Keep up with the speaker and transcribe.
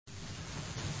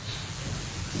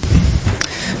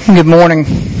Good morning.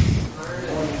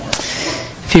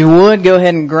 If you would, go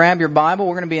ahead and grab your Bible.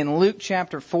 We're going to be in Luke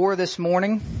chapter 4 this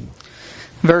morning,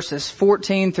 verses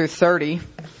 14 through 30.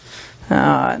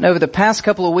 And over the past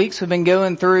couple of weeks, we've been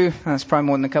going through, that's probably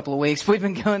more than a couple of weeks, we've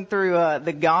been going through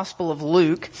the Gospel of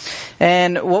Luke.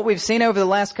 And what we've seen over the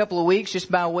last couple of weeks,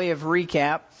 just by way of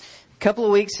recap, a couple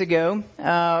of weeks ago,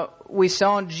 we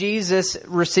saw Jesus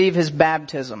receive his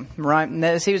baptism, right? And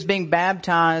as he was being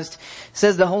baptized, it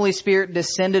says the Holy Spirit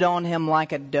descended on him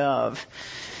like a dove.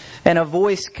 And a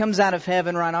voice comes out of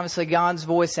heaven, right? Obviously God's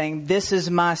voice saying, "This is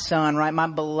my son, right? My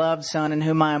beloved son in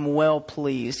whom I am well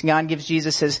pleased." God gives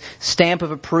Jesus his stamp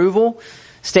of approval,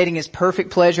 stating his perfect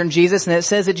pleasure in Jesus. And it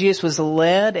says that Jesus was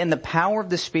led in the power of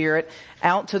the Spirit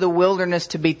out to the wilderness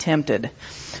to be tempted,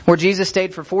 where Jesus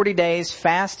stayed for 40 days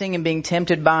fasting and being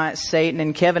tempted by Satan.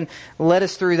 And Kevin led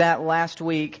us through that last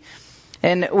week.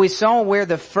 And we saw where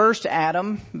the first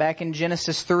Adam, back in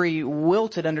Genesis 3,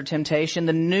 wilted under temptation.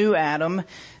 The new Adam,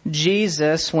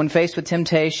 Jesus, when faced with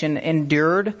temptation,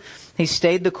 endured. He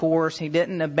stayed the course. He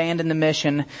didn't abandon the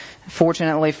mission,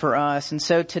 fortunately for us. And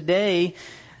so today,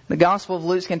 the Gospel of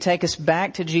Luke can take us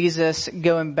back to Jesus,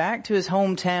 going back to his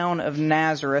hometown of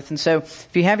Nazareth. And so if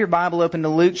you have your Bible open to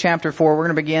Luke chapter 4, we're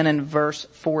going to begin in verse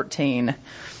 14.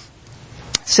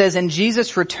 It says, "And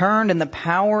Jesus returned in the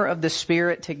power of the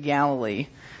Spirit to Galilee.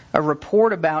 A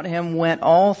report about him went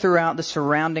all throughout the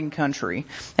surrounding country,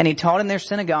 and he taught in their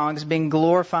synagogues, being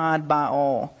glorified by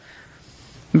all."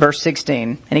 Verse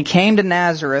 16, "And he came to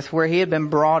Nazareth, where he had been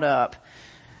brought up.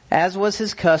 As was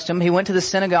his custom, he went to the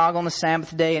synagogue on the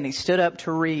Sabbath day, and he stood up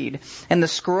to read. And the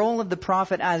scroll of the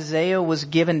prophet Isaiah was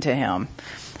given to him.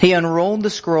 He unrolled the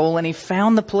scroll, and he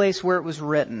found the place where it was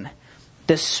written,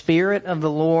 'The Spirit of the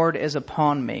Lord is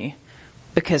upon me,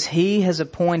 because he has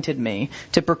appointed me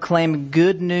to proclaim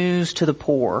good news to the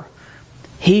poor.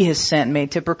 He has sent me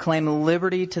to proclaim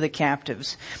liberty to the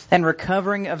captives and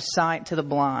recovering of sight to the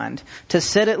blind, to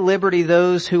set at liberty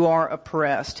those who are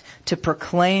oppressed, to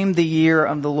proclaim the year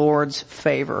of the Lord's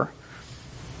favor.'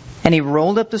 And he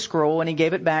rolled up the scroll and he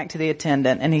gave it back to the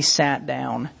attendant, and he sat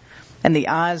down. And the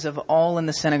eyes of all in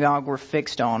the synagogue were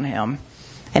fixed on him.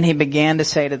 And he began to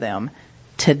say to them,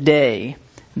 'Today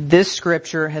this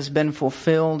scripture has been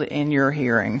fulfilled in your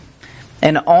hearing.'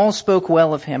 And all spoke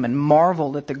well of him and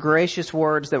marveled at the gracious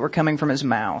words that were coming from his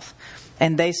mouth.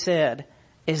 And they said,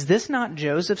 'Is this not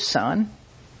Joseph's son?'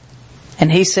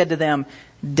 And he said to them,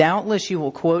 'Doubtless you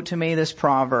will quote to me this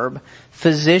proverb,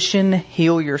 "Physician,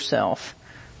 heal yourself.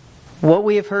 What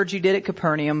we have heard you did at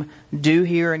Capernaum, do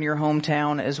here in your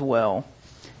hometown as well.'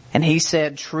 And he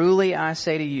said, 'Truly I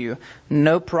say to you,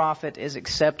 no prophet is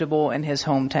acceptable in his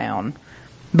hometown.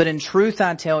 But in truth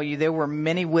I tell you, there were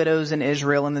many widows in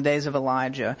Israel in the days of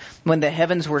Elijah, when the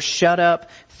heavens were shut up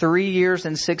 3 years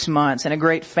and 6 months, and a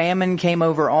great famine came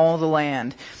over all the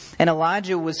land. And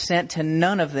Elijah was sent to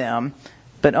none of them,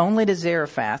 but only to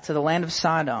Zarephath, to the land of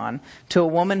Sidon, to a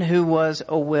woman who was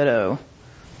a widow.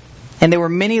 And there were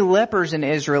many lepers in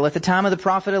Israel at the time of the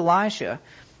prophet Elisha,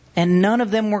 and none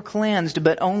of them were cleansed,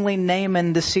 but only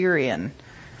Naaman the Syrian.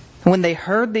 When they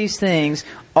heard these things,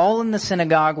 all in the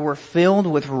synagogue were filled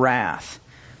with wrath.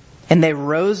 And they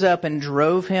rose up and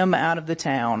drove him out of the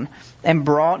town and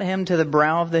brought him to the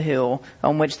brow of the hill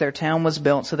on which their town was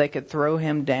built, so they could throw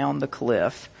him down the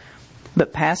cliff.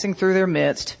 But passing through their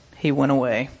midst, he went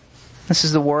away." This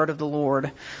is the word of the Lord.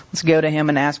 Let's go to him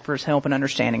and ask for his help in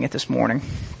understanding it this morning.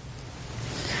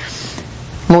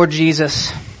 Lord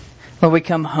Jesus, Lord, we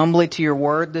come humbly to your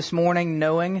word this morning,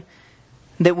 knowing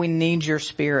that we need your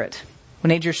Spirit. We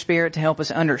need your Spirit to help us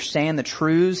understand the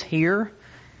truths here.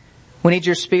 We need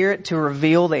your Spirit to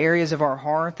reveal the areas of our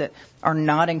heart that are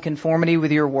not in conformity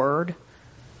with your word.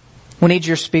 We need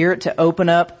your Spirit to open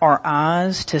up our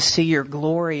eyes to see your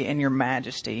glory and your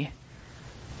majesty.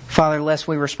 Father, lest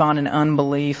we respond in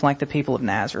unbelief like the people of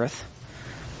Nazareth.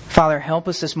 Father, help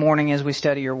us this morning as we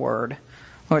study your word.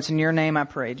 Lord, it's in your name I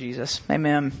pray, Jesus.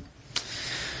 Amen.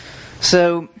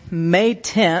 So, May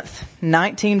 10th,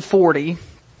 1940,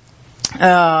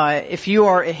 if you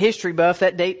are a history buff,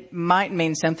 that date might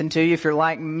mean something to you. If you're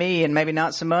like me and maybe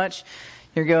not so much,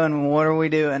 you're going, what are we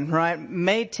doing, right?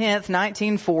 May 10th,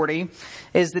 1940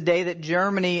 is the day that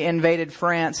Germany invaded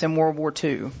France in World War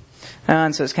II.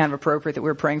 And so it's kind of appropriate that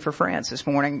we're praying for France this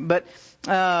morning. But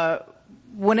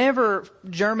whenever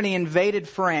Germany invaded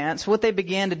France, what they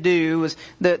began to do was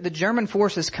the German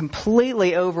forces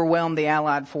completely overwhelmed the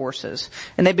Allied forces.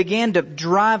 And they began to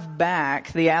drive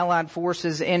back the Allied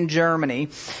forces in Germany.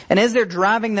 And as they're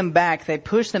driving them back, they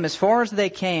push them as far as they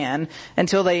can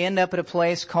until they end up at a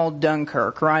place called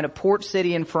Dunkirk, right? A port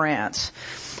city in France.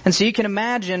 And so you can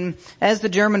imagine, as the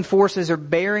German forces are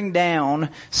bearing down,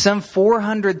 some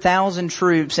 400,000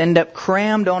 troops end up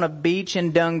crammed on a beach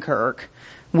in Dunkirk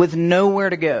with nowhere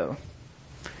to go.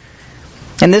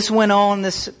 And this went on,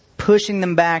 this pushing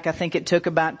them back, I think it took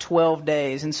about 12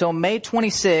 days. And so on May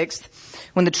 26th,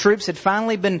 when the troops had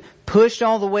finally been pushed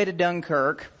all the way to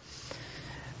Dunkirk,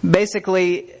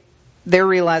 basically they're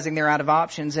realizing they're out of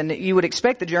options. And you would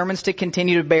expect the Germans to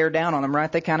continue to bear down on them,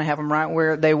 right? They kind of have them right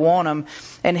where they want them.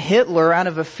 And Hitler, out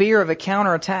of a fear of a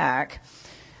counterattack,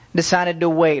 decided to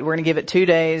wait. We're going to give it 2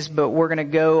 days, but we're going to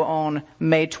go on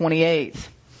May 28th.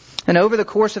 And over the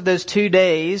course of those 2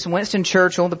 days, Winston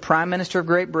Churchill, the Prime Minister of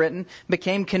Great Britain,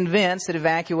 became convinced that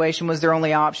evacuation was their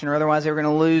only option, or otherwise they were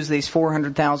going to lose these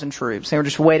 400,000 troops. They were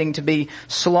just waiting to be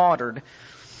slaughtered.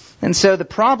 And so the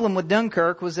problem with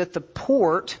Dunkirk was that the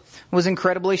port was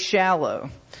incredibly shallow.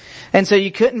 And so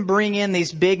you couldn't bring in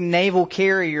these big naval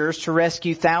carriers to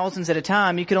rescue thousands at a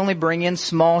time. You could only bring in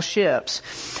small ships.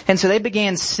 And so they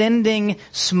began sending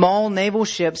small naval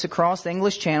ships across the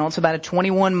English Channel. It's about a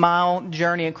 21-mile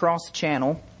journey across the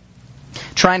channel,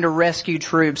 trying to rescue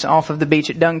troops off of the beach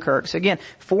at Dunkirk. So again,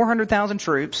 400,000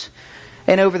 troops.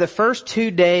 And over the first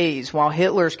 2 days, while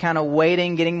Hitler's kind of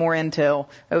waiting, getting more intel,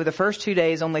 over the first 2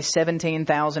 days, only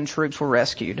 17,000 troops were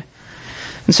rescued.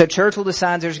 And so Churchill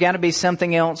decides there's got to be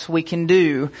something else we can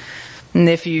do. And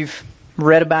if you've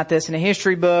read about this in a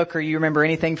history book, or you remember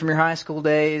anything from your high school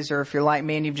days, or if you're like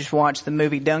me and you've just watched the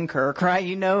movie Dunkirk, right,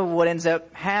 you know what ends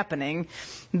up happening,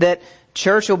 that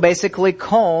Churchill basically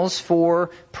calls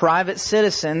for private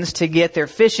citizens to get their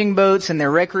fishing boats and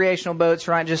their recreational boats,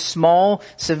 right, just small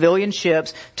civilian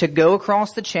ships, to go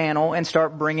across the channel and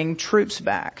start bringing troops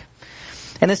back.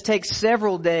 And this takes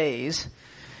several days,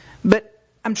 but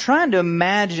I'm trying to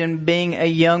imagine being a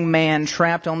young man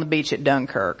trapped on the beach at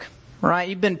Dunkirk, right?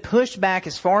 You've been pushed back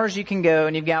as far as you can go,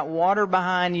 and you've got water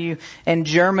behind you and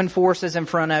German forces in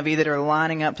front of you that are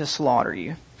lining up to slaughter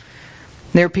you.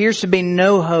 There appears to be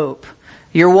no hope.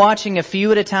 You're watching a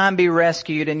few at a time be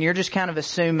rescued, and you're just kind of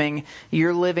assuming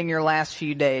you're living your last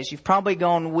few days. You've probably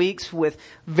gone weeks with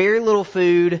very little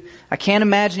food. I can't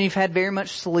imagine you've had very much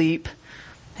sleep,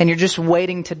 and you're just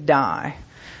waiting to die.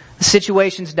 The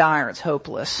situation's dire. It's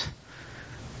hopeless.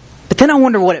 But then I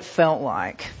wonder what it felt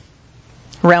like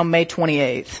around May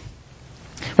 28th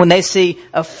when they see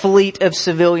a fleet of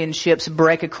civilian ships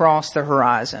break across the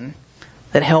horizon,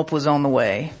 that help was on the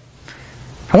way.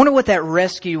 I wonder what that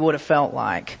rescue would have felt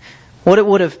like. What it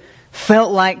would have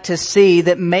felt like to see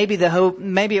that maybe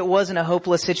it wasn't a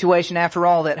hopeless situation after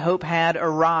all, that hope had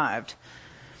arrived.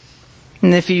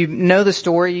 And if you know the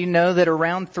story, you know that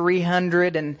around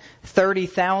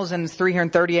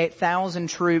 338,000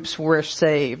 troops were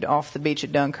saved off the beach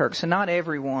at Dunkirk. So not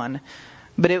everyone,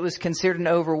 but it was considered an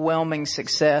overwhelming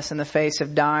success in the face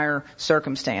of dire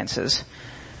circumstances.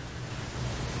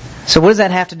 So what does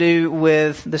that have to do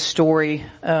with the story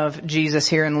of Jesus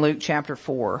here in Luke chapter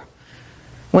 4?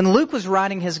 When Luke was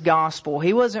writing his gospel,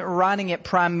 he wasn't writing it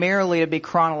primarily to be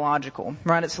chronological,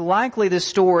 right? It's likely this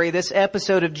story, this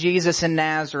episode of Jesus in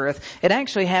Nazareth, it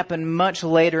actually happened much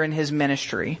later in his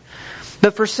ministry.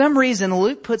 But for some reason,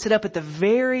 Luke puts it up at the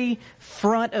very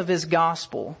front of his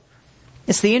gospel.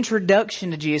 It's the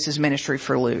introduction to Jesus' ministry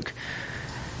for Luke.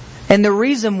 And the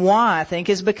reason why, I think,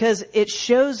 is because it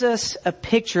shows us a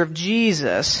picture of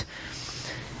Jesus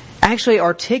actually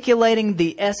articulating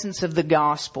the essence of the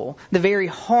gospel, the very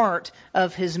heart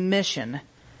of his mission.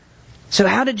 So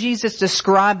how did Jesus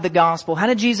describe the gospel? How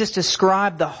did Jesus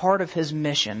describe the heart of his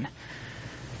mission?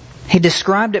 He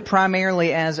described it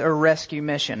primarily as a rescue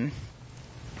mission.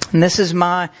 And this is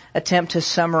my attempt to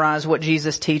summarize what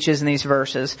Jesus teaches in these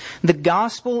verses. The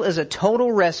gospel is a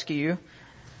total rescue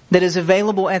that is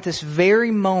available at this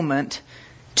very moment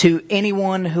to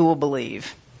anyone who will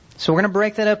believe. So we're going to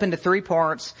break that up into 3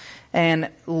 parts and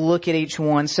look at each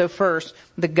one. So first,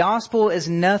 the gospel is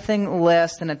nothing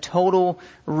less than a total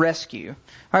rescue.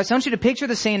 Alright, so I want you to picture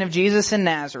the scene of Jesus in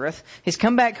Nazareth. He's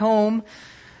come back home,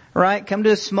 right? Come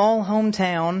to a small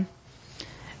hometown.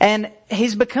 And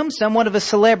he's become somewhat of a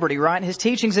celebrity, right? His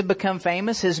teachings have become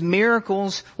famous. His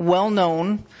miracles well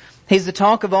known. He's the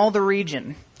talk of all the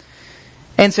region.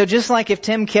 And so just like if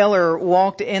Tim Keller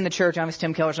walked in the church, obviously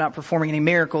Tim Keller's not performing any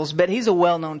miracles, but he's a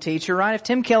well-known teacher, right? If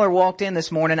Tim Keller walked in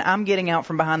this morning, I'm getting out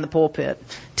from behind the pulpit.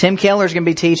 Tim Keller's going to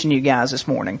be teaching you guys this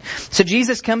morning. So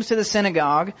Jesus comes to the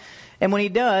synagogue, and when he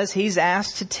does, he's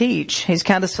asked to teach. He's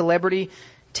kind of the celebrity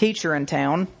teacher in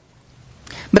town.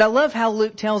 But I love how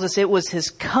Luke tells us it was his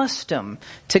custom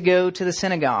to go to the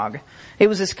synagogue. It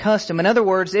was his custom. In other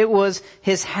words, it was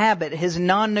his habit, his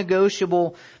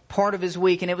non-negotiable part of his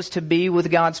week, and it was to be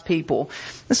with God's people.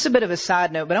 This is a bit of a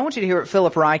side note, but I want you to hear what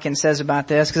Philip Ryken says about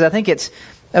this, because I think it's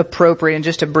appropriate and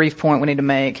just a brief point we need to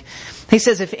make. He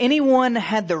says, if anyone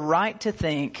had the right to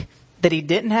think that he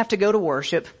didn't have to go to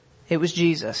worship, it was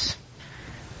Jesus.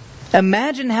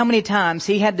 Imagine how many times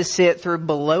he had to sit through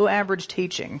below average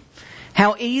teaching.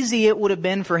 How easy it would have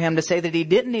been for him to say that he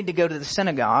didn't need to go to the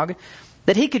synagogue,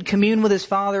 that he could commune with his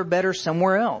Father better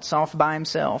somewhere else, off by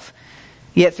himself.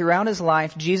 Yet throughout his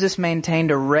life, Jesus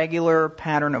maintained a regular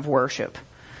pattern of worship.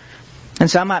 And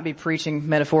so I might be preaching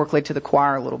metaphorically to the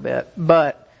choir a little bit,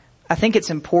 but I think it's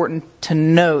important to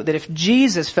note that if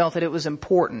Jesus felt that it was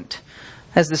important,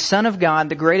 as the Son of God,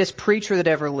 the greatest preacher that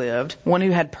ever lived, one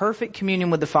who had perfect communion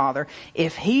with the Father,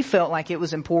 if he felt like it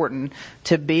was important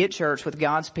to be at church with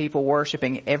God's people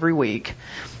worshiping every week,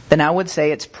 then I would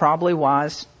say it's probably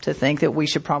wise to think that we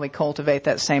should probably cultivate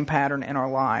that same pattern in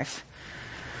our life.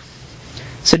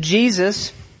 So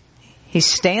Jesus, he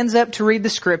stands up to read the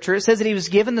scripture. It says that he was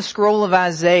given the scroll of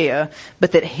Isaiah,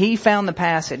 but that he found the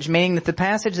passage, meaning that the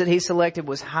passage that he selected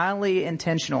was highly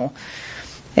intentional.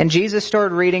 And Jesus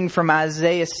started reading from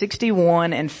Isaiah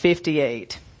 61 and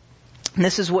 58. And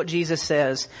this is what Jesus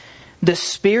says. The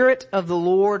Spirit of the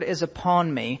Lord is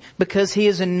upon me, because He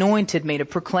has anointed me to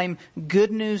proclaim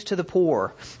good news to the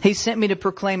poor. He sent me to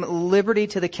proclaim liberty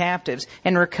to the captives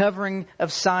and recovering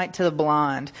of sight to the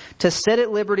blind, to set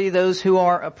at liberty those who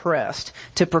are oppressed,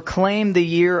 to proclaim the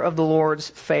year of the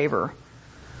Lord's favor.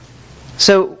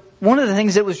 So, one of the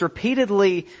things that was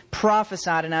repeatedly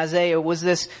prophesied in Isaiah was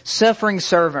this suffering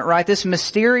servant, right? This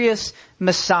mysterious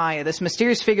Messiah, this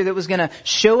mysterious figure that was going to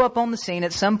show up on the scene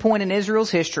at some point in Israel's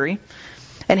history.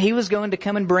 And he was going to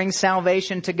come and bring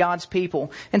salvation to God's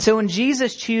people. And so when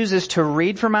Jesus chooses to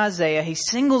read from Isaiah, he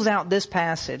singles out this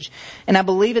passage. And I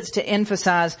believe it's to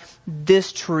emphasize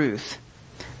this truth.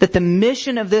 That the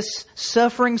mission of this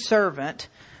suffering servant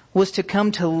was to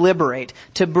come to liberate,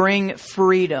 to bring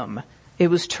freedom. It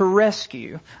was to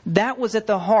rescue. That was at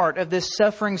the heart of this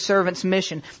suffering servant's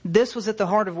mission. This was at the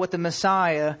heart of what the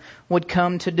Messiah would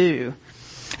come to do.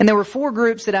 And there were four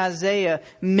groups that Isaiah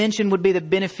mentioned would be the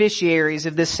beneficiaries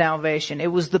of this salvation.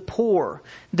 It was the poor,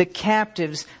 the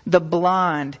captives, the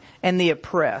blind, and the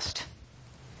oppressed.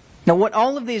 Now, what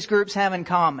all of these groups have in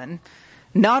common,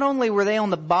 not only were they on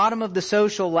the bottom of the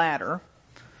social ladder,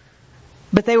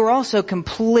 but they were also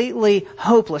completely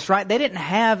hopeless, right? They didn't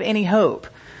have any hope.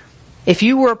 If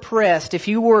you were oppressed, if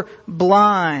you were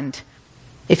blind,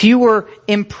 if you were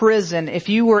imprisoned, if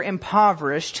you were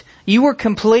impoverished, you were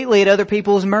completely at other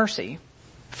people's mercy.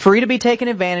 Free to be taken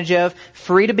advantage of,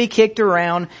 free to be kicked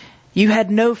around. You had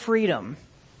no freedom.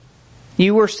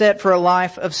 You were set for a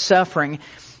life of suffering.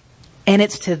 And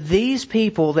it's to these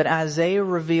people that Isaiah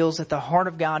reveals that the heart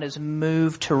of God is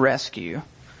moved to rescue.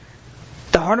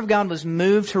 The heart of God was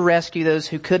moved to rescue those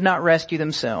who could not rescue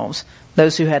themselves,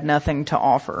 those who had nothing to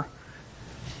offer.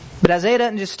 But Isaiah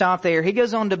doesn't just stop there. He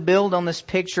goes on to build on this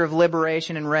picture of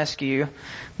liberation and rescue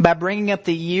by bringing up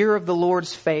the year of the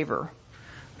Lord's favor.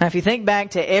 Now, if you think back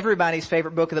to everybody's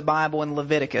favorite book of the Bible in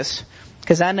Leviticus,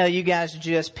 because I know you guys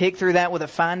just picked through that with a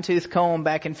fine-tooth comb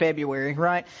back in February,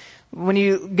 right? When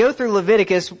you go through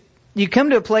Leviticus, you come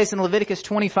to a place in Leviticus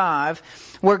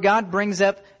 25 where God brings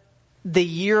up the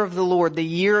year of the Lord, the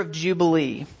year of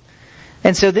Jubilee.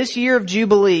 And so this year of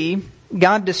Jubilee,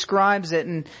 God describes it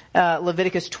in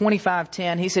Leviticus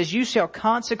 25:10. He says, "You shall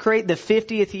consecrate the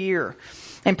 50th year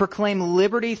and proclaim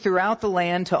liberty throughout the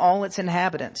land to all its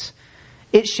inhabitants.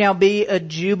 It shall be a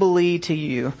jubilee to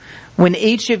you, when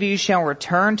each of you shall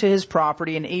return to his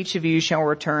property and each of you shall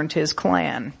return to his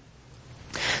clan."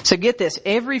 So get this,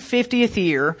 every 50th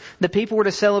year, the people were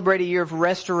to celebrate a year of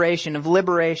restoration, of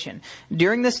liberation.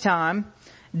 During this time,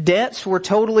 debts were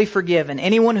totally forgiven.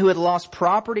 Anyone who had lost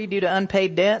property due to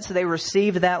unpaid debts, they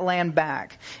received that land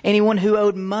back. Anyone who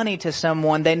owed money to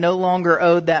someone, they no longer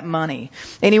owed that money.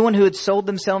 Anyone who had sold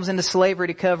themselves into slavery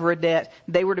to cover a debt,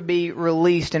 they were to be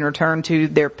released and returned to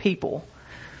their people.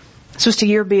 This was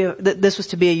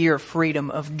to be a year of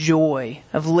freedom, of joy,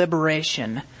 of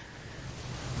liberation.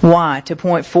 Why? To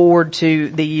point forward to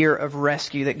the year of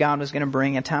rescue that God was going to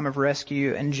bring, a time of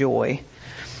rescue and joy.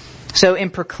 So in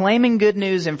proclaiming good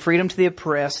news and freedom to the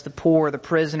oppressed, the poor, the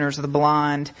prisoners, the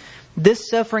blind, this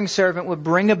suffering servant would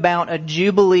bring about a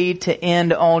jubilee to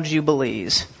end all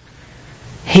jubilees.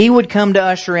 He would come to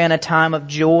usher in a time of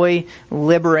joy,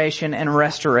 liberation, and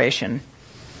restoration.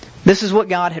 This is what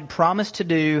God had promised to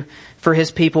do for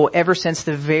His people ever since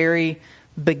the very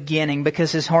beginning,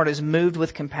 because His heart is moved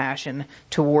with compassion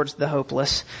towards the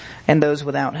hopeless and those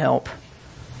without help.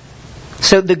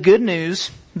 So the good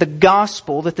news, the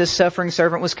gospel that this suffering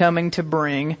servant was coming to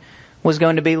bring was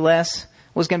going to be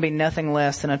nothing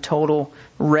less than a total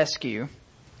rescue.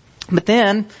 But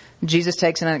then Jesus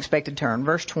takes an unexpected turn.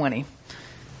 Verse 20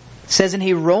 says, "And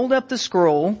He rolled up the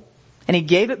scroll, and He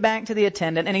gave it back to the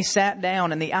attendant, and He sat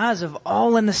down, and the eyes of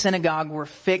all in the synagogue were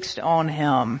fixed on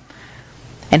Him.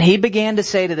 And He began to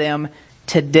say to them,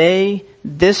 'Today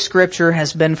this scripture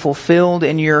has been fulfilled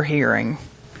in your hearing.'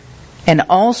 And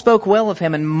all spoke well of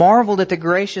Him and marveled at the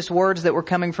gracious words that were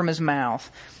coming from His mouth.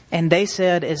 And they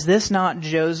said, 'Is this not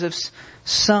Joseph's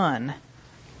son?'"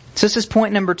 So this is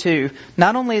point number 2.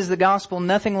 Not only is the gospel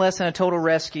nothing less than a total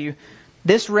rescue,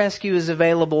 this rescue is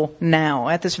available now,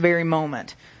 at this very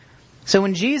moment. So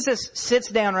when Jesus sits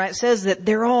down, right, it says that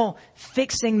they're all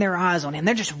fixing their eyes on Him.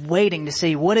 They're just waiting to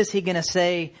see, what is He going to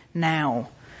say now?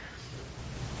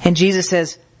 And Jesus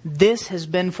says, "This has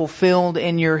been fulfilled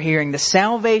in your hearing. The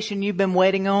salvation you've been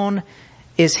waiting on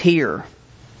is here."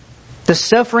 The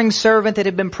suffering servant that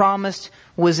had been promised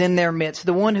was in their midst.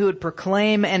 The one who would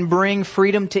proclaim and bring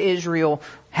freedom to Israel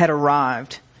had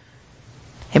arrived.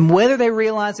 And whether they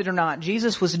realized it or not,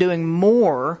 Jesus was doing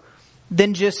more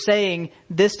than just saying,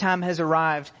 "This time has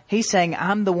arrived." He's saying,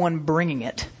 "I'm the one bringing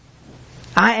it.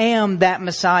 I am that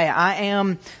Messiah. I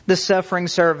am the suffering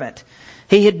servant."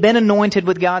 He had been anointed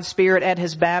with God's Spirit at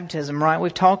His baptism, right?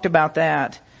 We've talked about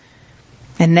that.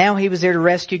 And now He was there to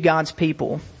rescue God's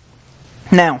people.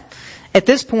 Now, at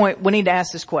this point, we need to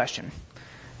ask this question.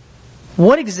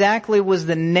 What exactly was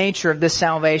the nature of this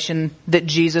salvation that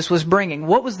Jesus was bringing?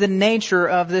 What was the nature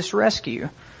of this rescue?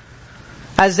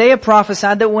 Isaiah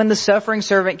prophesied that when the suffering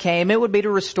servant came, it would be to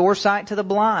restore sight to the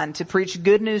blind, to preach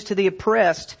good news to the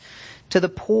oppressed, to the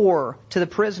poor, to the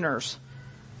prisoners.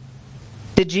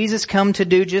 Did Jesus come to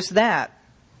do just that?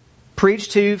 Preach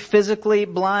to physically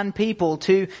blind people,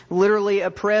 to literally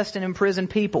oppressed and imprisoned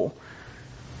people?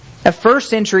 A first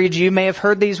century Jew may have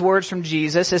heard these words from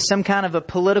Jesus as some kind of a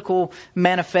political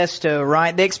manifesto,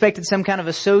 right? They expected some kind of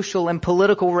a social and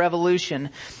political revolution,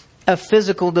 of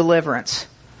physical deliverance.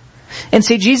 And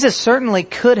see, Jesus certainly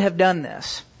could have done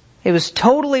this. It was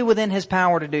totally within His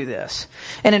power to do this.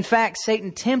 And in fact,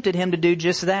 Satan tempted Him to do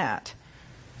just that.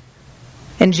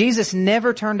 And Jesus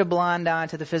never turned a blind eye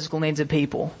to the physical needs of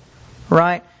people,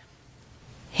 right?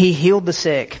 He healed the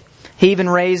sick. He even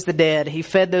raised the dead. He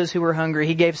fed those who were hungry.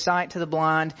 He gave sight to the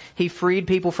blind. He freed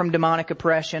people from demonic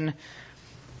oppression.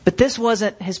 But this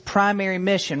wasn't His primary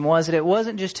mission, was it? It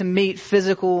wasn't just to meet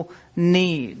physical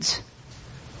needs.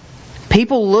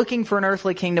 People looking for an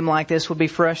earthly kingdom like this would be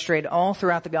frustrated all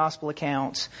throughout the gospel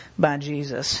accounts by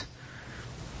Jesus.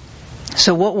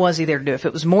 So what was He there to do? If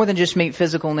it was more than just meet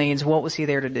physical needs, what was He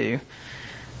there to do?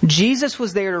 Jesus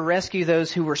was there to rescue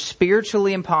those who were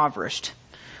spiritually impoverished,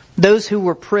 those who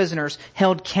were prisoners,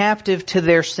 held captive to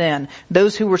their sin,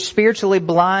 those who were spiritually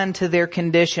blind to their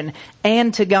condition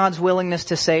and to God's willingness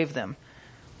to save them,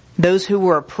 those who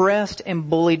were oppressed and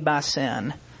bullied by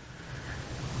sin.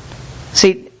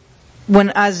 See,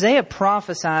 when Isaiah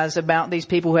prophesies about these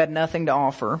people who had nothing to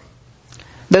offer,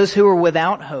 those who were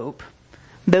without hope,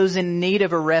 those in need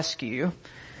of a rescue,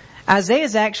 Isaiah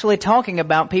is actually talking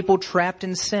about people trapped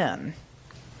in sin.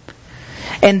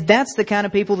 And that's the kind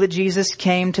of people that Jesus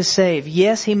came to save.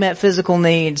 Yes, He met physical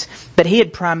needs, but He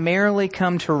had primarily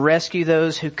come to rescue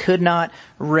those who could not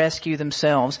rescue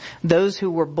themselves, those who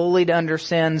were bullied under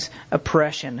sin's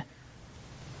oppression.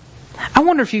 I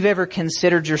wonder if you've ever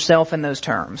considered yourself in those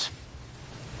terms.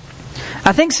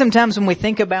 I think sometimes when we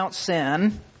think about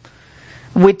sin,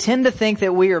 we tend to think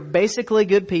that we are basically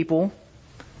good people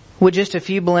with just a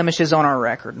few blemishes on our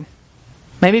record.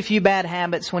 Maybe a few bad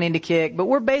habits we need to kick, but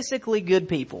we're basically good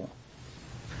people.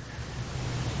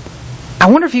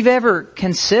 I wonder if you've ever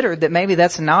considered that maybe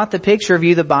that's not the picture of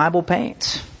you the Bible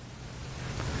paints.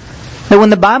 That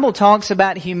when the Bible talks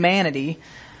about humanity,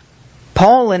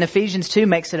 Paul in Ephesians 2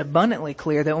 makes it abundantly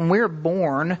clear that when we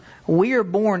are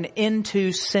born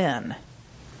into sin.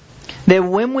 That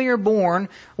when we are born,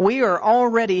 we are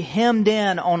already hemmed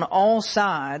in on all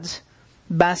sides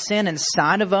by sin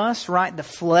inside of us, right? The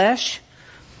flesh.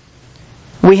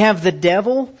 We have the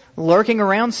devil lurking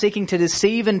around seeking to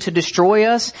deceive and to destroy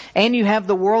us. And you have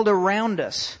the world around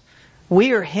us.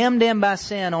 We are hemmed in by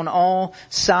sin on all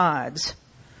sides.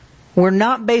 We're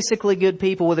not basically good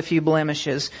people with a few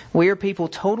blemishes. We are people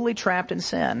totally trapped in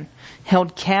sin,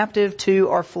 held captive to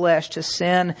our flesh, to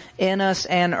sin in us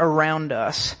and around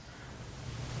us.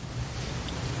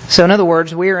 So in other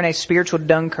words, we are in a spiritual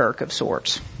Dunkirk of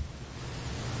sorts.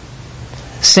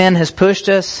 Sin has pushed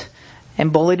us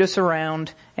and bullied us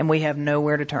around, and we have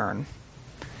nowhere to turn.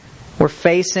 We're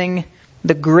facing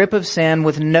the grip of sin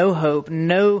with no hope,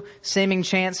 no seeming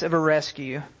chance of a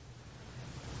rescue.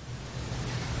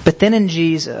 But then in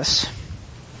Jesus,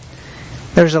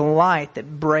 there's a light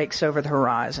that breaks over the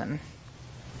horizon.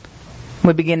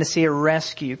 We begin to see a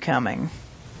rescue coming.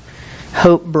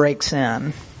 Hope breaks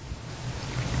in.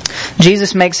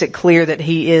 Jesus makes it clear that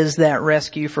He is that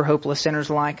rescue for hopeless sinners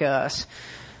like us.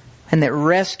 And that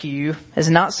rescue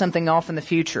is not something off in the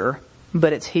future,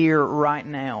 but it's here right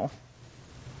now.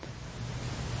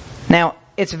 Now,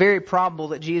 it's very probable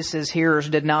that Jesus' hearers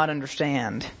did not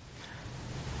understand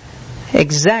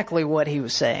exactly what He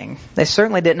was saying. They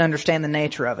certainly didn't understand the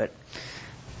nature of it.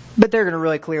 But they're going to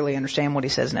really clearly understand what He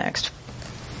says next.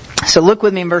 So look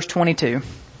with me in verse 22.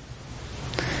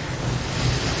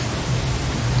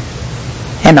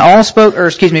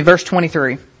 Verse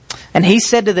 23. And He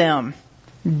said to them,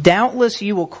 doubtless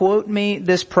you will quote me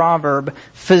this proverb,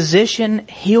 physician,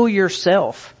 heal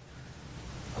yourself.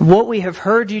 What we have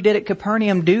heard you did at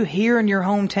Capernaum, do here in your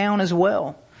hometown as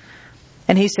well.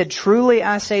 And He said, truly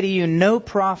I say to you, no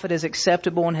prophet is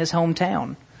acceptable in his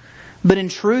hometown. But in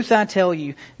truth I tell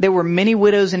you, there were many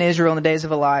widows in Israel in the days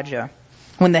of Elijah,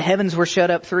 when the heavens were shut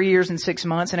up 3 years and 6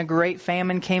 months, and a great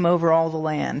famine came over all the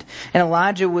land. And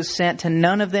Elijah was sent to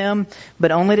none of them,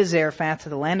 but only to Zarephath, to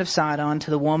the land of Sidon, to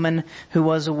the woman who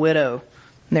was a widow.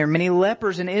 There were many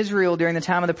lepers in Israel during the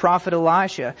time of the prophet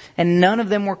Elisha, and none of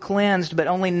them were cleansed, but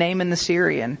only Naaman the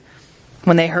Syrian.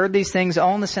 When they heard these things,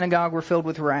 all in the synagogue were filled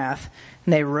with wrath.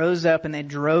 And they rose up and they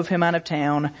drove him out of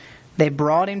town. They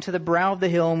brought him to the brow of the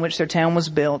hill in which their town was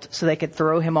built, so they could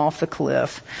throw him off the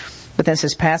cliff. But then it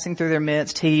says, passing through their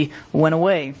midst, he went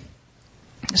away.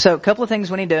 So a couple of things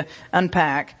we need to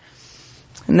unpack.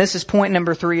 And this is point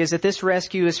number 3, is that this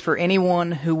rescue is for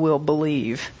anyone who will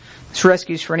believe. This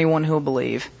rescue is for anyone who will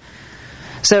believe.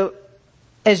 So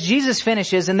as Jesus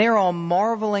finishes, and they're all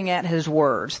marveling at His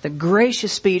words, the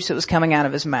gracious speech that was coming out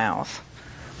of His mouth,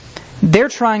 they're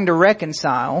trying to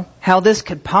reconcile how this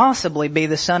could possibly be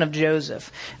the son of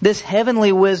Joseph. This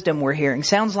heavenly wisdom we're hearing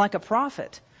sounds like a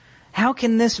prophet. How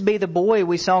can this be the boy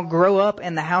we saw grow up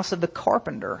in the house of the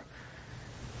carpenter?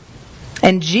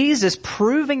 And Jesus,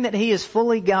 proving that He is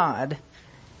fully God,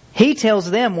 He tells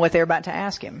them what they're about to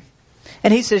ask Him.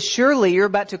 And He says, surely you're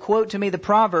about to quote to me the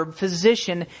proverb,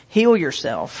 physician, heal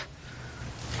yourself.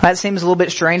 That seems a little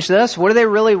bit strange to us. What are they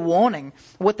really wanting?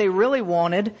 What they really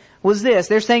wanted was this.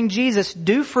 They're saying, Jesus,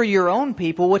 do for your own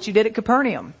people what you did at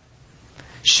Capernaum.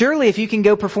 Surely if you can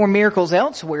go perform miracles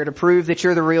elsewhere to prove that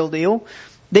you're the real deal,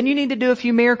 then you need to do a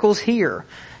few miracles here.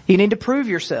 You need to prove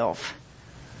yourself.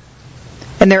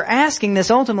 And they're asking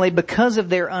this ultimately because of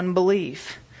their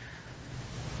unbelief.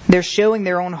 They're showing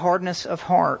their own hardness of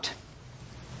heart.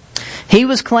 He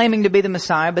was claiming to be the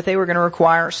Messiah, but they were going to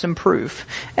require some proof.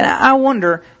 And I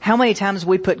wonder how many times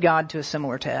we put God to a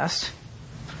similar test.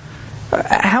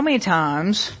 How many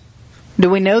times do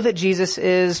we know that Jesus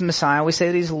is Messiah? We say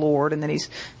that He's Lord and that He's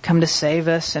come to save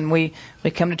us, and we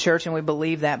come to church and we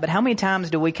believe that. But how many times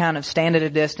do we kind of stand at a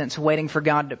distance waiting for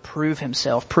God to prove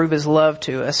Himself, prove His love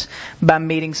to us by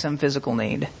meeting some physical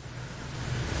need?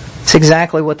 It's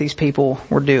exactly what these people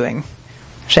were doing.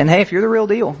 Saying, hey, if you're the real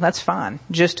deal, that's fine.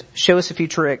 Just show us a few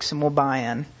tricks and we'll buy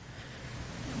in.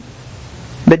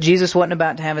 But Jesus wasn't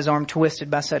about to have His arm twisted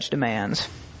by such demands.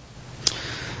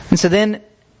 And so then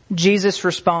Jesus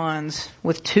responds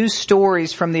with 2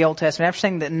 stories from the Old Testament. After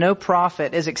saying that no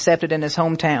prophet is accepted in his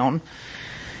hometown,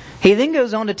 He then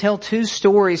goes on to tell 2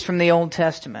 stories from the Old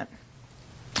Testament.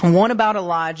 One about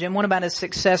Elijah and one about his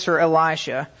successor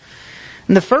Elisha.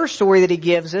 And the first story that He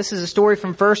gives us is a story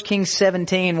from 1 Kings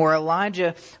 17, where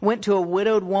Elijah went to a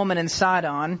widowed woman in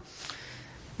Sidon.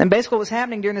 And basically what was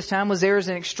happening during this time was there was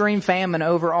an extreme famine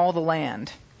over all the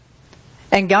land.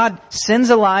 And God sends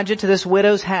Elijah to this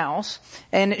widow's house,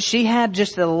 and she had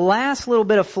just the last little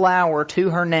bit of flour to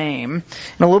her name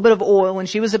and a little bit of oil, and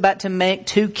she was about to make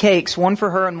 2 cakes, one for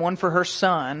her and one for her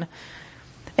son.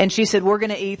 And she said, we're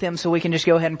going to eat them so we can just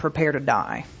go ahead and prepare to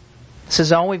die. This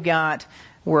is all we've got.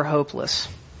 We're hopeless.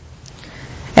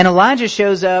 And Elijah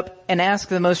shows up and asks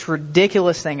the most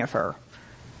ridiculous thing of her.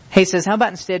 He says, how about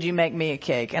instead you make me a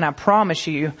cake, and I promise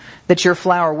you that your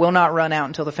flour will not run out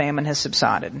until the famine has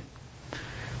subsided.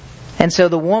 And so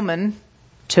the woman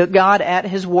took God at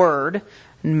His word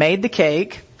and made the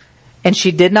cake, And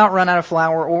she did not run out of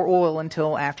flour or oil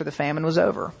until after the famine was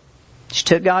over. She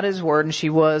took God at His word and she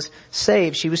was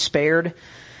saved. She was spared.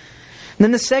 And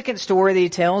then the second story that he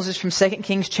tells is from 2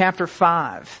 Kings chapter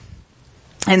 5.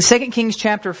 In 2 Kings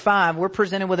chapter 5, we're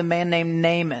presented with a man named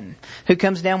Naaman who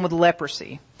comes down with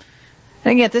leprosy.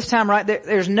 And again, at this time, right,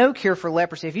 there's no cure for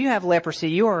leprosy. If you have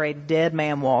leprosy, you are a dead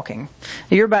man walking.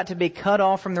 You're about to be cut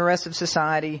off from the rest of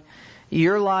society.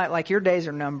 Your life, like your days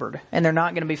are numbered, and they're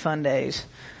not going to be fun days.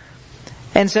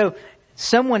 And so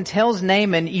someone tells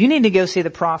Naaman, you need to go see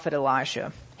the prophet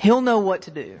Elisha. He'll know what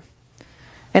to do.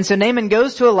 And so Naaman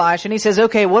goes to Elisha and he says,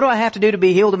 okay, what do I have to do to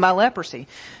be healed of my leprosy?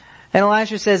 And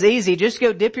Elisha says, easy, just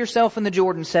go dip yourself in the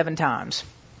Jordan 7 times.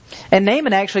 And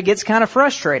Naaman actually gets kind of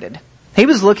frustrated. He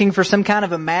was looking for some kind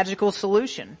of a magical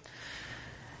solution.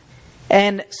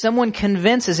 And someone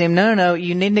convinces him, no,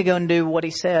 you need to go and do what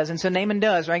he says. And so Naaman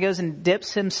does, right? He goes and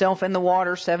dips himself in the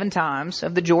water 7 times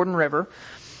of the Jordan River.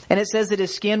 And it says that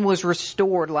his skin was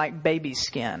restored like baby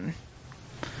skin.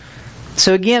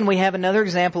 So again, we have another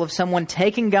example of someone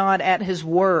taking God at His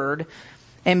word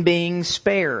and being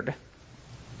spared.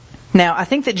 Now, I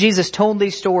think that Jesus told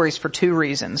these stories for 2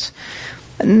 reasons.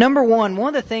 Number one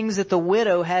of the things that the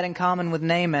widow had in common with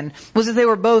Naaman was that they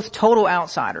were both total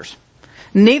outsiders.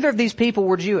 Neither of these people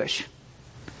were Jewish.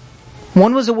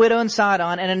 One was a widow in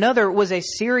Sidon and another was a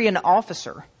Syrian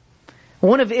officer.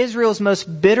 One of Israel's most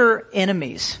bitter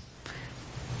enemies.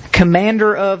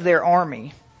 Commander of their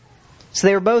army. So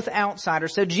they were both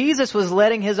outsiders. So Jesus was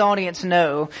letting His audience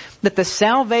know that the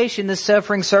salvation the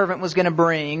suffering servant was going to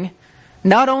bring,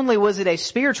 not only was it a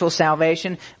spiritual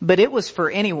salvation, but it was for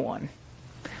anyone.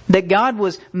 That God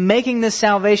was making this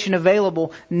salvation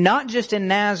available not just in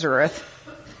Nazareth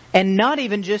and not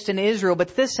even just in Israel,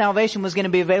 but this salvation was going to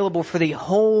be available for the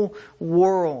whole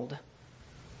world.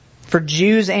 For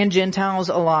Jews and Gentiles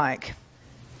alike.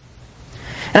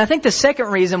 And I think the second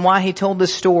reason why He told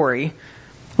this story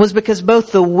was because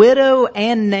both the widow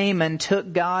and Naaman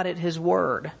took God at His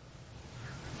word.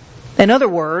 In other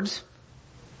words,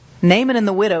 Naaman and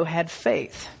the widow had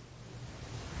faith.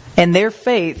 And their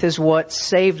faith is what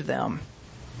saved them.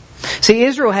 See,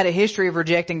 Israel had a history of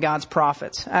rejecting God's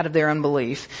prophets out of their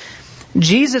unbelief.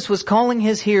 Jesus was calling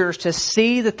His hearers to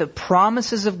see that the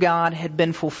promises of God had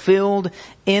been fulfilled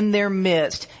in their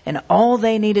midst, and all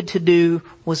they needed to do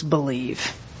was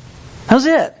believe. That was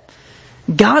it.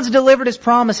 God's delivered His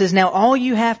promises. Now all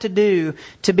you have to do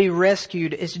to be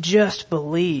rescued is just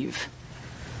believe.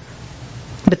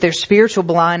 But their spiritual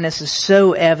blindness is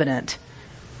so evident.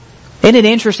 Isn't it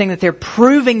interesting that they're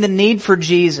proving the need for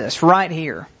Jesus right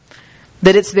here?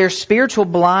 That it's their spiritual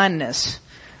blindness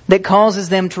that causes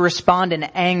them to respond in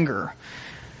anger.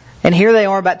 And here they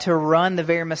are about to run the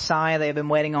very Messiah they have been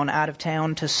waiting on out of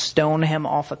town to stone Him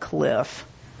off a cliff.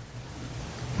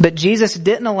 But Jesus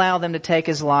didn't allow them to take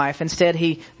His life. Instead,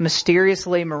 He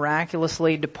mysteriously,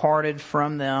 miraculously departed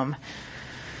from them.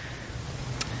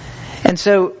 And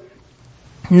so,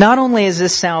 not only is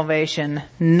this salvation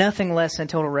nothing less than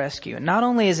total rescue, and not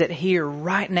only is it here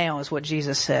right now is what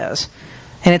Jesus says,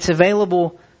 and it's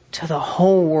available to the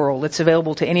whole world. It's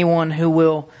available to anyone who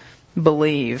will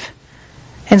believe.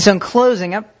 And so in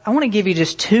closing, I want to give you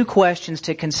just 2 questions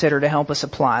to consider to help us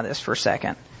apply this for a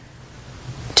second.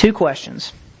 2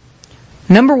 questions.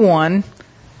 Number 1,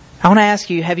 I want to ask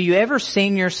you, have you ever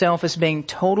seen yourself as being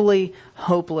totally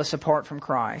hopeless apart from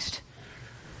Christ?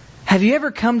 Have you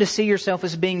ever come to see yourself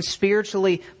as being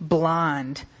spiritually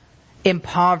blind,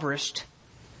 impoverished,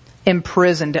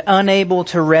 imprisoned, unable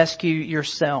to rescue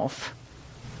yourself?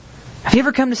 Have you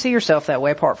ever come to see yourself that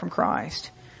way apart from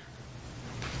Christ?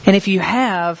 And if you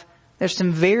have, there's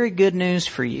some very good news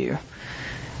for you.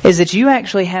 Is that you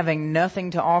actually having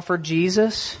nothing to offer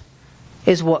Jesus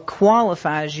is what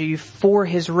qualifies you for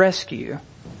His rescue.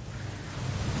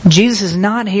 Jesus is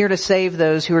not here to save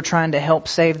those who are trying to help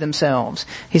save themselves.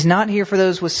 He's not here for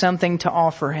those with something to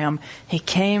offer Him. He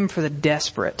came for the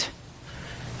desperate,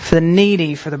 for the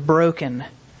needy, for the broken.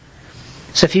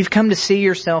 So if you've come to see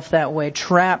yourself that way,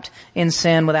 trapped in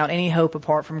sin without any hope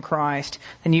apart from Christ,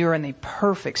 then you are in the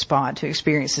perfect spot to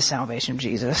experience the salvation of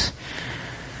Jesus.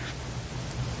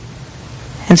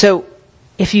 And so,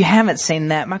 if you haven't seen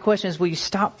that, my question is, will you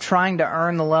stop trying to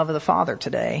earn the love of the Father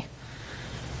today?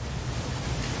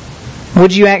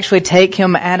 Would you actually take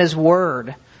Him at His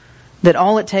word, that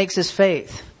all it takes is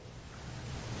faith?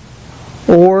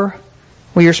 Or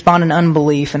will you respond in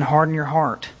unbelief and harden your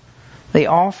heart? The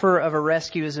offer of a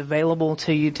rescue is available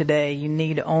to you today. You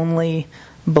need only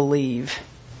believe.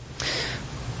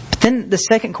 But then the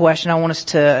second question I want us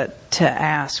to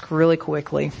ask really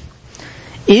quickly.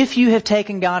 If you have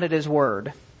taken God at His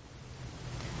word,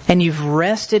 and you've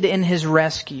rested in His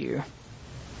rescue.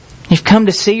 You've come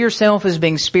to see yourself as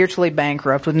being spiritually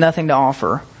bankrupt with nothing to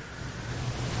offer.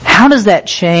 How does that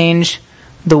change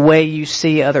the way you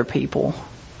see other people?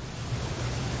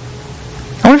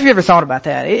 I wonder if you ever thought about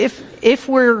that. If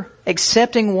we're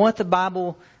accepting what the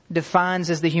Bible defines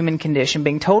as the human condition,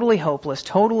 being totally hopeless,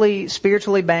 totally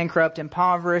spiritually bankrupt,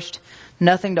 impoverished,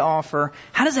 nothing to offer,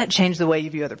 how does that change the way you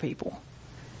view other people?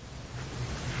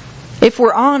 If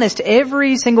we're honest,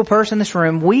 every single person in this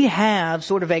room, we have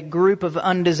sort of a group of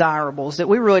undesirables that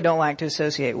we really don't like to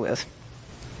associate with.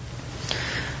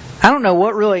 I don't know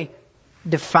what really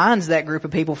defines that group of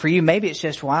people for you. Maybe it's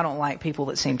just, well, I don't like people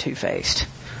that seem two-faced.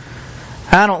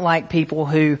 I don't like people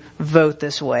who vote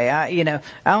this way. I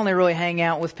only really hang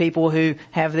out with people who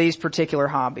have these particular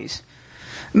hobbies.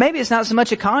 Maybe it's not so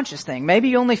much a conscious thing. Maybe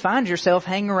you only find yourself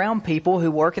hanging around people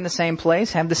who work in the same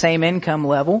place, have the same income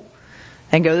level,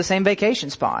 and go to the same vacation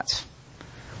spots.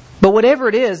 But whatever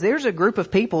it is, there's a group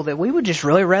of people that we would just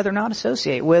really rather not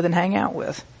associate with and hang out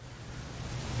with.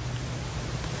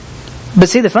 But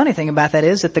see, the funny thing about that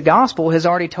is that the gospel has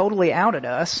already totally outed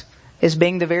us as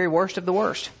being the very worst of the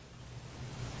worst.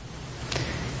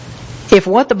 If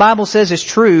what the Bible says is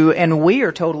true and we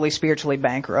are totally spiritually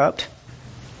bankrupt,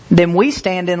 then we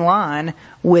stand in line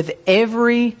with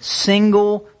every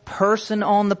single person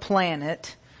on the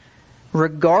planet,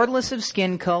 regardless of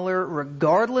skin color,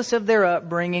 regardless of their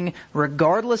upbringing,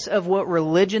 regardless of what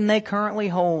religion they currently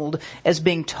hold, as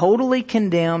being totally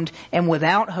condemned and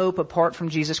without hope apart from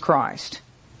Jesus Christ.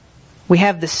 We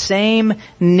have the same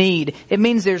need. It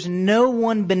means there's no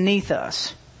one beneath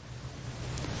us.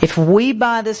 If we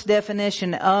buy this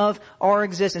definition of our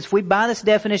existence, if we buy this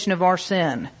definition of our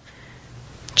sin,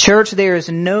 church, there is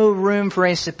no room for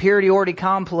a superiority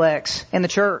complex in the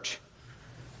church.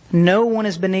 No one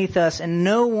is beneath us and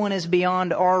no one is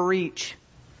beyond our reach.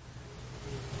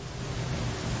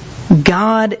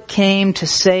 God came to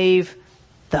save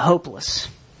the hopeless,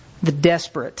 the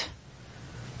desperate.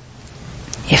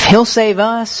 If He'll save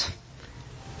us,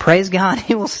 praise God,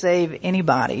 He will save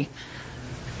anybody.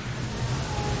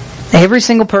 Every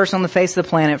single person on the face of the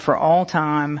planet for all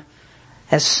time,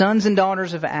 as sons and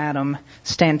daughters of Adam,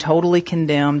 stand totally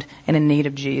condemned and in need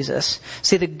of Jesus.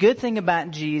 See, the good thing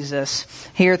about Jesus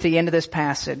here at the end of this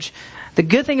passage, the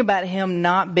good thing about Him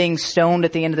not being stoned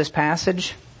at the end of this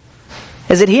passage,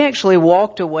 is that He actually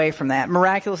walked away from that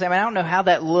miraculously. I don't know how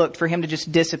that looked for Him to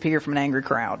just disappear from an angry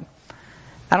crowd.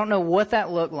 I don't know what that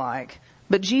looked like.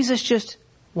 But Jesus just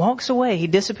walks away. He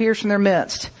disappears from their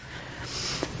midst.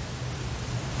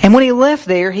 And when He left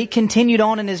there, He continued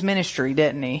on in His ministry,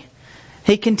 didn't He?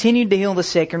 He continued to heal the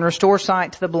sick and restore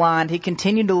sight to the blind. He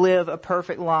continued to live a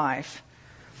perfect life.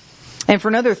 And for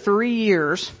another 3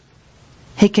 years,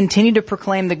 He continued to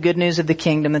proclaim the good news of the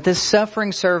kingdom, that this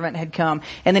suffering servant had come.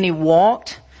 And then He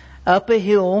walked up a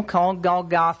hill called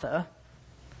Golgotha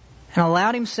and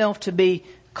allowed Himself to be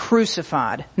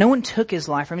crucified. No one took His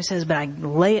life from Him. He says, but I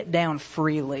lay it down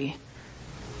freely.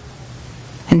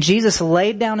 And Jesus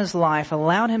laid down His life,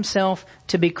 allowed Himself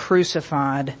to be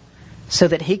crucified so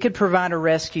that He could provide a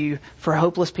rescue for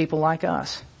hopeless people like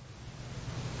us.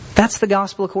 That's the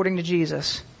gospel according to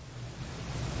Jesus.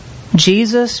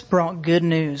 Jesus brought good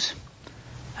news,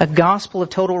 a gospel of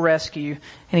total rescue,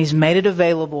 and He's made it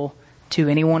available to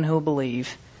anyone who will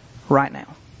believe right now.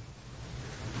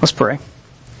 Let's pray.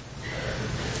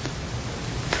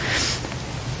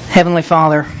 Heavenly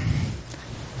Father,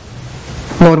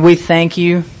 Lord, we thank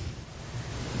You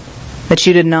that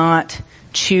You did not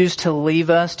choose to leave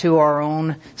us to our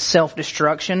own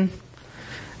self-destruction,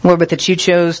 Lord, but that You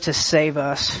chose to save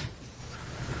us.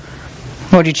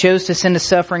 Lord, You chose to send a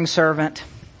suffering servant,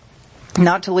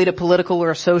 not to lead a political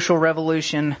or a social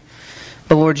revolution,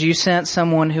 but Lord, You sent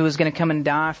someone who was going to come and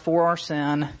die for our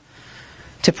sin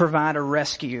to provide a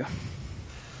rescue.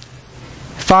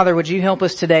 Father, would You help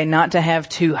us today not to have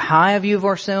too high a view of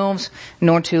ourselves,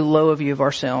 nor too low a view of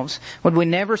ourselves. Would we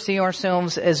never see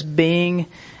ourselves as being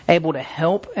able to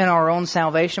help in our own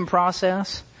salvation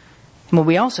process? And would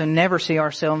we also never see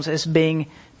ourselves as being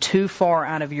too far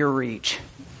out of Your reach?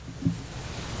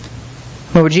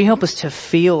 Lord, would You help us to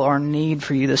feel our need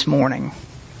for You this morning?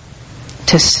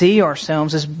 To see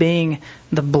ourselves as being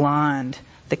the blind,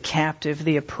 the captive,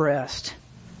 the oppressed,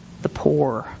 the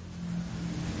poor.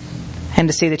 And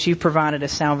to see that You've provided a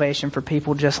salvation for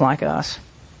people just like us.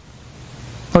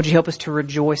 Lord, You help us to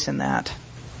rejoice in that.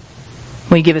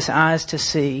 Will You give us eyes to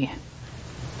see,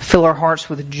 fill our hearts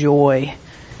with joy,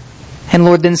 and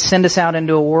Lord, then send us out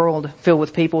into a world filled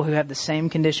with people who have the same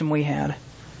condition we had.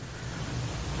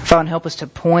 Father, help us to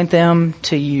point them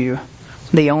to You,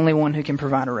 the only one who can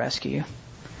provide a rescue.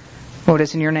 Lord,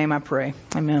 it's in your name I pray.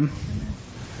 Amen.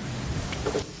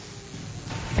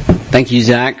 Thank you,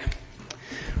 Zach.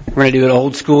 We're going to do it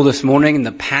old school this morning, and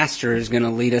the pastor is going to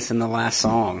lead us in the last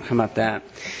song. How about that?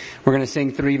 We're going to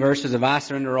sing 3 verses of I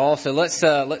Surrender All. So let's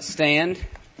stand.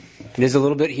 It is a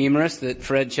little bit humorous that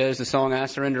Fred chose the song I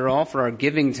Surrender All for our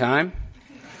giving time.